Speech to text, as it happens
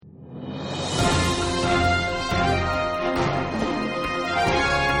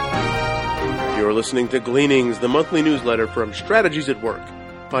You're listening to Gleanings, the monthly newsletter from Strategies at Work,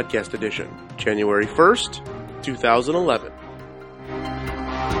 podcast edition, January 1st, 2011.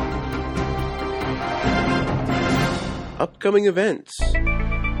 Upcoming events.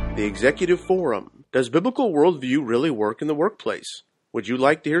 The Executive Forum. Does biblical worldview really work in the workplace? Would you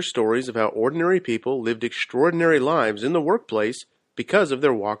like to hear stories of how ordinary people lived extraordinary lives in the workplace because of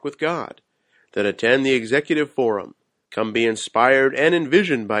their walk with God? Then attend the Executive Forum. Come be inspired and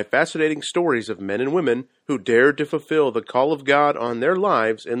envisioned by fascinating stories of men and women who dared to fulfill the call of God on their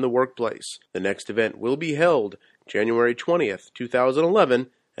lives in the workplace. The next event will be held January 20th, 2011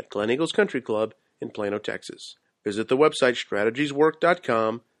 at Glen Eagles Country Club in Plano, Texas. Visit the website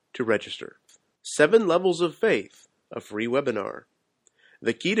strategieswork.com to register. 7 Levels of Faith, a free webinar.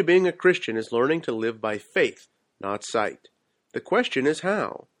 The key to being a Christian is learning to live by faith, not sight. The question is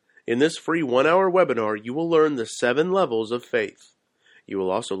how? In this free 1-hour webinar, you will learn the 7 levels of faith. You will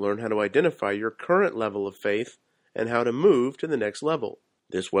also learn how to identify your current level of faith and how to move to the next level.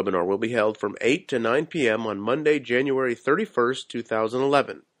 This webinar will be held from 8 to 9 p.m. on Monday, January 31st,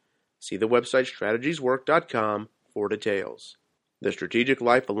 2011. See the website strategieswork.com for details. The Strategic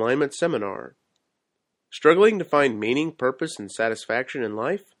Life Alignment Seminar. Struggling to find meaning, purpose, and satisfaction in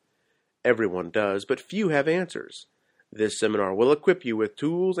life? Everyone does, but few have answers. This seminar will equip you with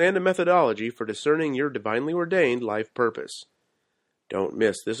tools and a methodology for discerning your divinely ordained life purpose. Don't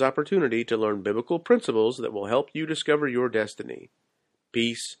miss this opportunity to learn biblical principles that will help you discover your destiny.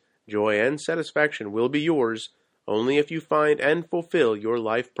 Peace, joy, and satisfaction will be yours only if you find and fulfill your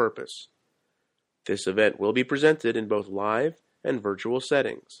life purpose. This event will be presented in both live and virtual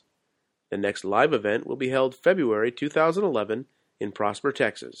settings. The next live event will be held February 2011 in Prosper,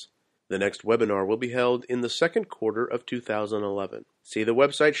 Texas. The next webinar will be held in the second quarter of 2011. See the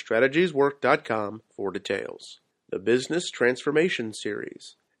website strategieswork.com for details. The Business Transformation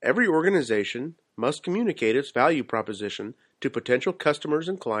Series. Every organization must communicate its value proposition to potential customers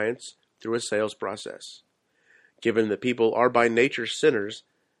and clients through a sales process. Given that people are by nature sinners,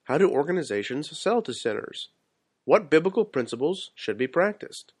 how do organizations sell to sinners? What biblical principles should be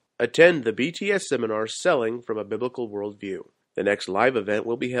practiced? Attend the BTS seminar Selling from a Biblical Worldview. The next live event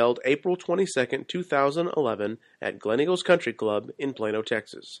will be held April 22, 2011 at Glen Eagles Country Club in Plano,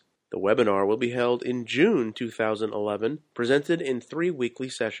 Texas. The webinar will be held in June 2011, presented in 3 weekly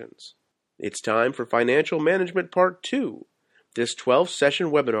sessions. It's time for Financial Management Part 2. This 12-session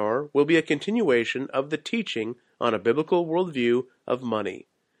webinar will be a continuation of the teaching on a biblical worldview of money.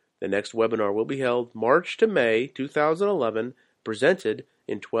 The next webinar will be held March to May 2011, presented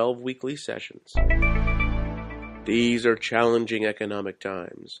in 12 weekly sessions. These are challenging economic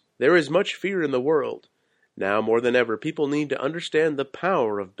times. There is much fear in the world. Now more than ever, people need to understand the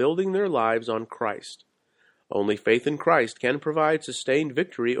power of building their lives on Christ. Only faith in Christ can provide sustained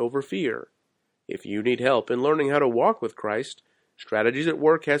victory over fear. If you need help in learning how to walk with Christ, Strategies at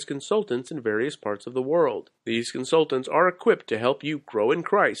Work has consultants in various parts of the world. These consultants are equipped to help you grow in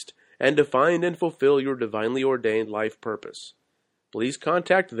Christ and to find and fulfill your divinely ordained life purpose. Please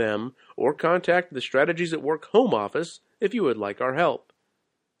contact them or contact the Strategies at Work home office if you would like our help.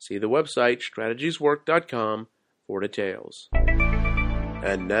 See the website strategieswork.com for details.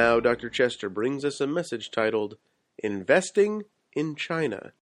 And now Dr. Chester brings us a message titled, Investing in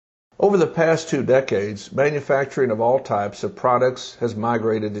China. Over the past 2 decades, manufacturing of all types of products has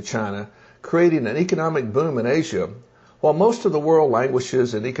migrated to China, creating an economic boom in Asia, while most of the world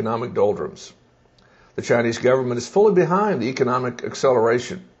languishes in economic doldrums. The Chinese government is fully behind the economic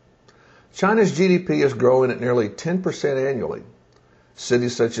acceleration. China's GDP is growing at nearly 10% annually.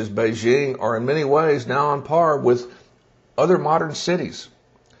 Cities such as Beijing are in many ways now on par with other modern cities.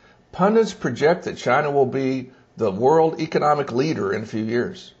 Pundits project that China will be the world economic leader in a few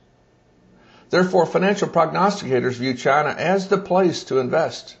years. Therefore, financial prognosticators view China as the place to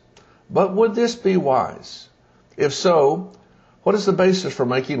invest. But would this be wise? If so, what is the basis for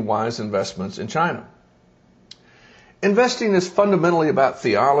making wise investments in China? Investing is fundamentally about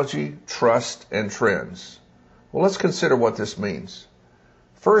theology, trust, and trends. Well, let's consider what this means.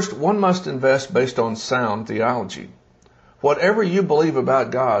 First, one must invest based on sound theology. Whatever you believe about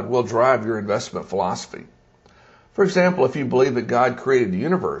God will drive your investment philosophy. For example, if you believe that God created the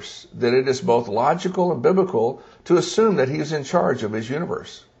universe, then it is both logical and biblical to assume that He is in charge of His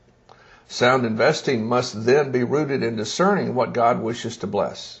universe. Sound investing must then be rooted in discerning what God wishes to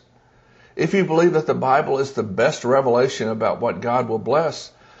bless. If you believe that the Bible is the best revelation about what God will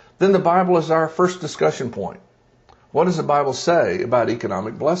bless, then the Bible is our first discussion point. What does the Bible say about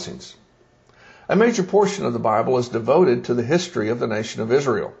economic blessings? A major portion of the Bible is devoted to the history of the nation of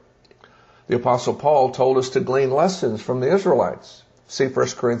Israel. The Apostle Paul told us to glean lessons from the Israelites. See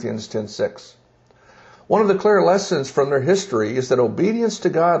 1 Corinthians 10:6. One of the clear lessons from their history is that obedience to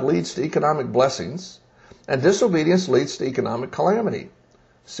God leads to economic blessings, and disobedience leads to economic calamity.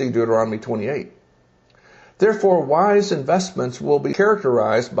 See Deuteronomy 28. Therefore, wise investments will be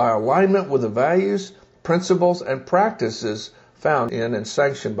characterized by alignment with the values, principles, and practices found in and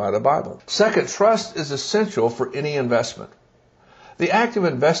sanctioned by the Bible. Second, trust is essential for any investment. The act of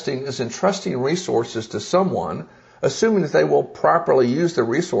investing is entrusting resources to someone, assuming that they will properly use the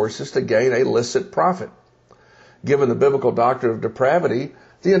resources to gain a licit profit. Given the biblical doctrine of depravity,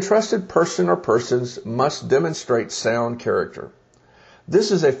 the entrusted person or persons must demonstrate sound character.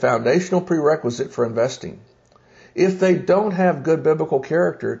 This is a foundational prerequisite for investing. If they don't have good biblical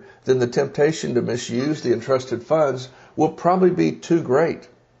character, then the temptation to misuse the entrusted funds will probably be too great.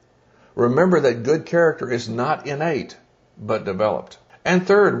 Remember that good character is not innate, but developed. And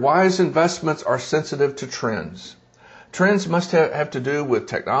third, wise investments are sensitive to trends. Trends must have to do with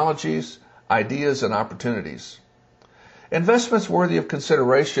technologies, ideas, and opportunities. Investments worthy of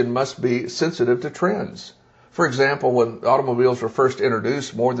consideration must be sensitive to trends. For example, when automobiles were first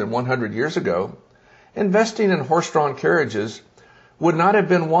introduced more than 100 years ago, investing in horse-drawn carriages would not have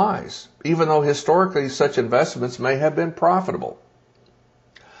been wise, even though historically such investments may have been profitable.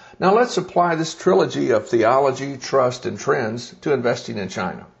 Now let's apply this trilogy of theology, trust, and trends to investing in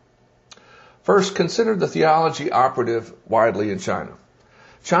China. First, consider the theology operative widely in China.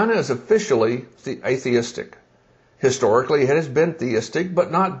 China is officially atheistic. Historically, it has been theistic,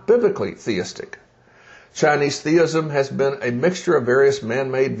 but not biblically theistic. Chinese theism has been a mixture of various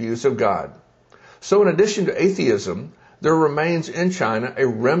man-made views of God. So in addition to atheism, there remains in China a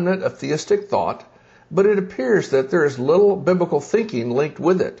remnant of theistic thought, but it appears that there is little biblical thinking linked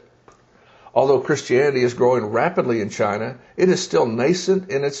with it. Although Christianity is growing rapidly in China, it is still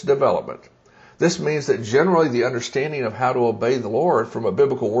nascent in its development. This means that generally the understanding of how to obey the Lord from a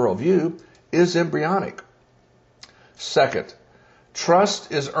biblical worldview is embryonic. Second,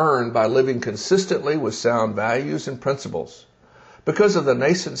 trust is earned by living consistently with sound values and principles. Because of the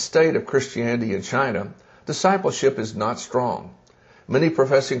nascent state of Christianity in China, discipleship is not strong. Many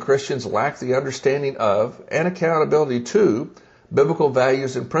professing Christians lack the understanding of and accountability to biblical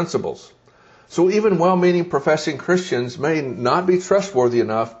values and principles. So even well-meaning professing Christians may not be trustworthy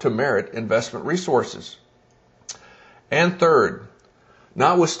enough to merit investment resources. And third,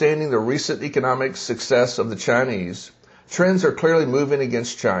 notwithstanding the recent economic success of the Chinese, trends are clearly moving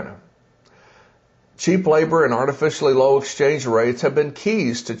against China. Cheap labor and artificially low exchange rates have been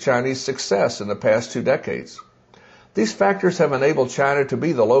keys to Chinese success in the past 2 decades. These factors have enabled China to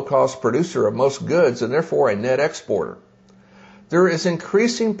be the low-cost producer of most goods and therefore a net exporter. There is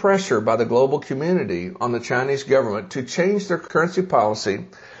increasing pressure by the global community on the Chinese government to change their currency policy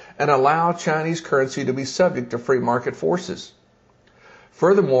and allow Chinese currency to be subject to free market forces.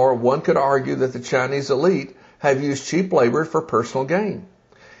 Furthermore, one could argue that the Chinese elite have used cheap labor for personal gain.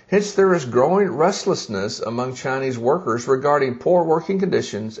 Hence, there is growing restlessness among Chinese workers regarding poor working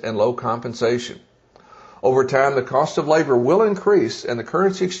conditions and low compensation. Over time, the cost of labor will increase and the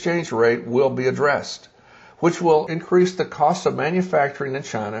currency exchange rate will be addressed, which will increase the cost of manufacturing in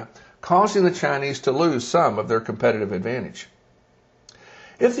China, causing the Chinese to lose some of their competitive advantage.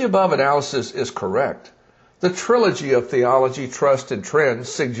 If the above analysis is correct, the trilogy of theology, trust, and trends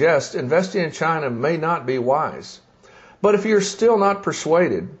suggests investing in China may not be wise. But if you're still not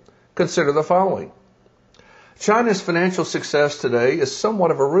persuaded, consider the following. China's financial success today is somewhat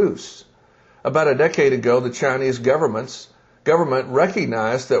of a ruse. About a decade ago, the Chinese government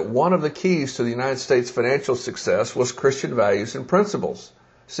recognized that one of the keys to the United States' financial success was Christian values and principles.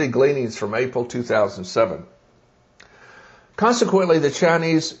 See Gleanings from April 2007. Consequently, the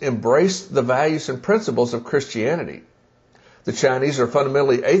Chinese embraced the values and principles of Christianity. The Chinese are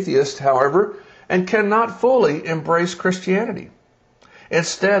fundamentally atheist, however, and cannot fully embrace Christianity.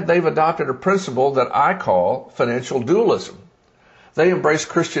 Instead, they've adopted a principle that I call financial dualism. They embrace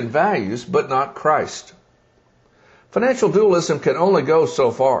Christian values, but not Christ. Financial dualism can only go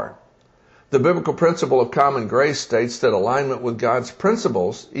so far. The biblical principle of common grace states that alignment with God's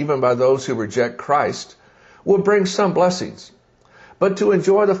principles, even by those who reject Christ, will bring some blessings. But to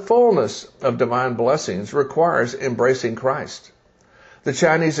enjoy the fullness of divine blessings requires embracing Christ. The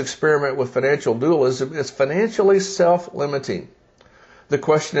Chinese experiment with financial dualism is financially self-limiting. The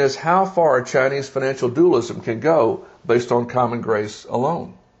question is how far Chinese financial dualism can go based on common grace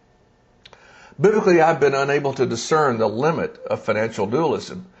alone. Biblically, I've been unable to discern the limit of financial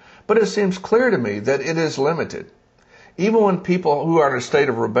dualism, but it seems clear to me that it is limited. Even when people who are in a state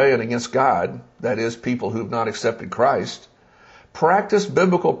of rebellion against God, that is, people who have not accepted Christ, practice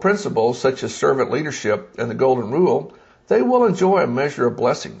biblical principles such as servant leadership and the golden rule, they will enjoy a measure of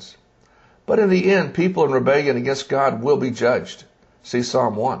blessings. But in the end, people in rebellion against God will be judged. See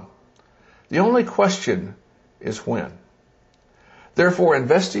Psalm 1. The only question is when. Therefore,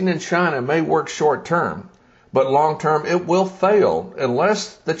 investing in China may work short term, but long term it will fail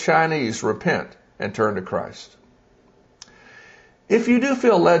unless the Chinese repent and turn to Christ. If you do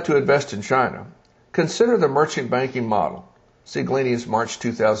feel led to invest in China, consider the merchant banking model, see Gleanings March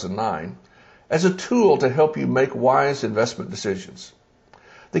 2009, as a tool to help you make wise investment decisions.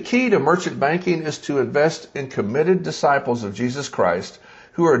 The key to merchant banking is to invest in committed disciples of Jesus Christ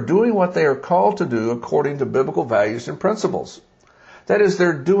who are doing what they are called to do according to biblical values and principles. That is,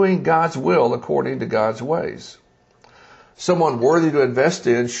 they're doing God's will according to God's ways. Someone worthy to invest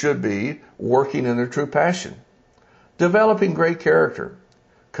in should be working in their true passion, developing great character,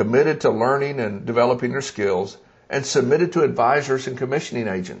 committed to learning and developing their skills, and submitted to advisors and commissioning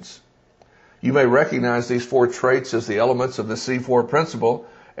agents. You may recognize these 4 traits as the elements of the C4 principle,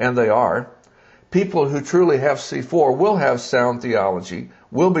 and they are. People who truly have C4 will have sound theology,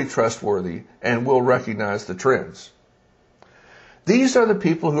 will be trustworthy, and will recognize the trends. These are the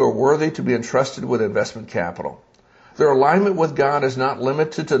people who are worthy to be entrusted with investment capital. Their alignment with God is not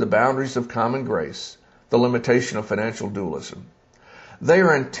limited to the boundaries of common grace, the limitation of financial dualism. They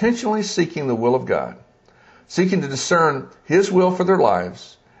are intentionally seeking the will of God, seeking to discern His will for their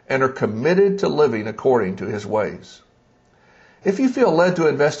lives, and are committed to living according to His ways. If you feel led to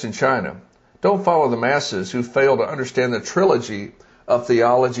invest in China, don't follow the masses who fail to understand the trilogy of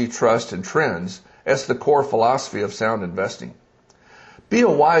theology, trust, and trends as the core philosophy of sound investing. Be a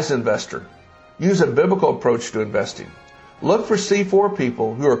wise investor. Use a biblical approach to investing. Look for C4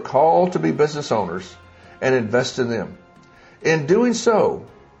 people who are called to be business owners and invest in them. In doing so,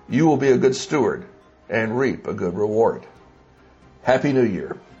 you will be a good steward and reap a good reward. Happy New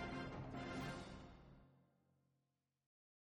Year.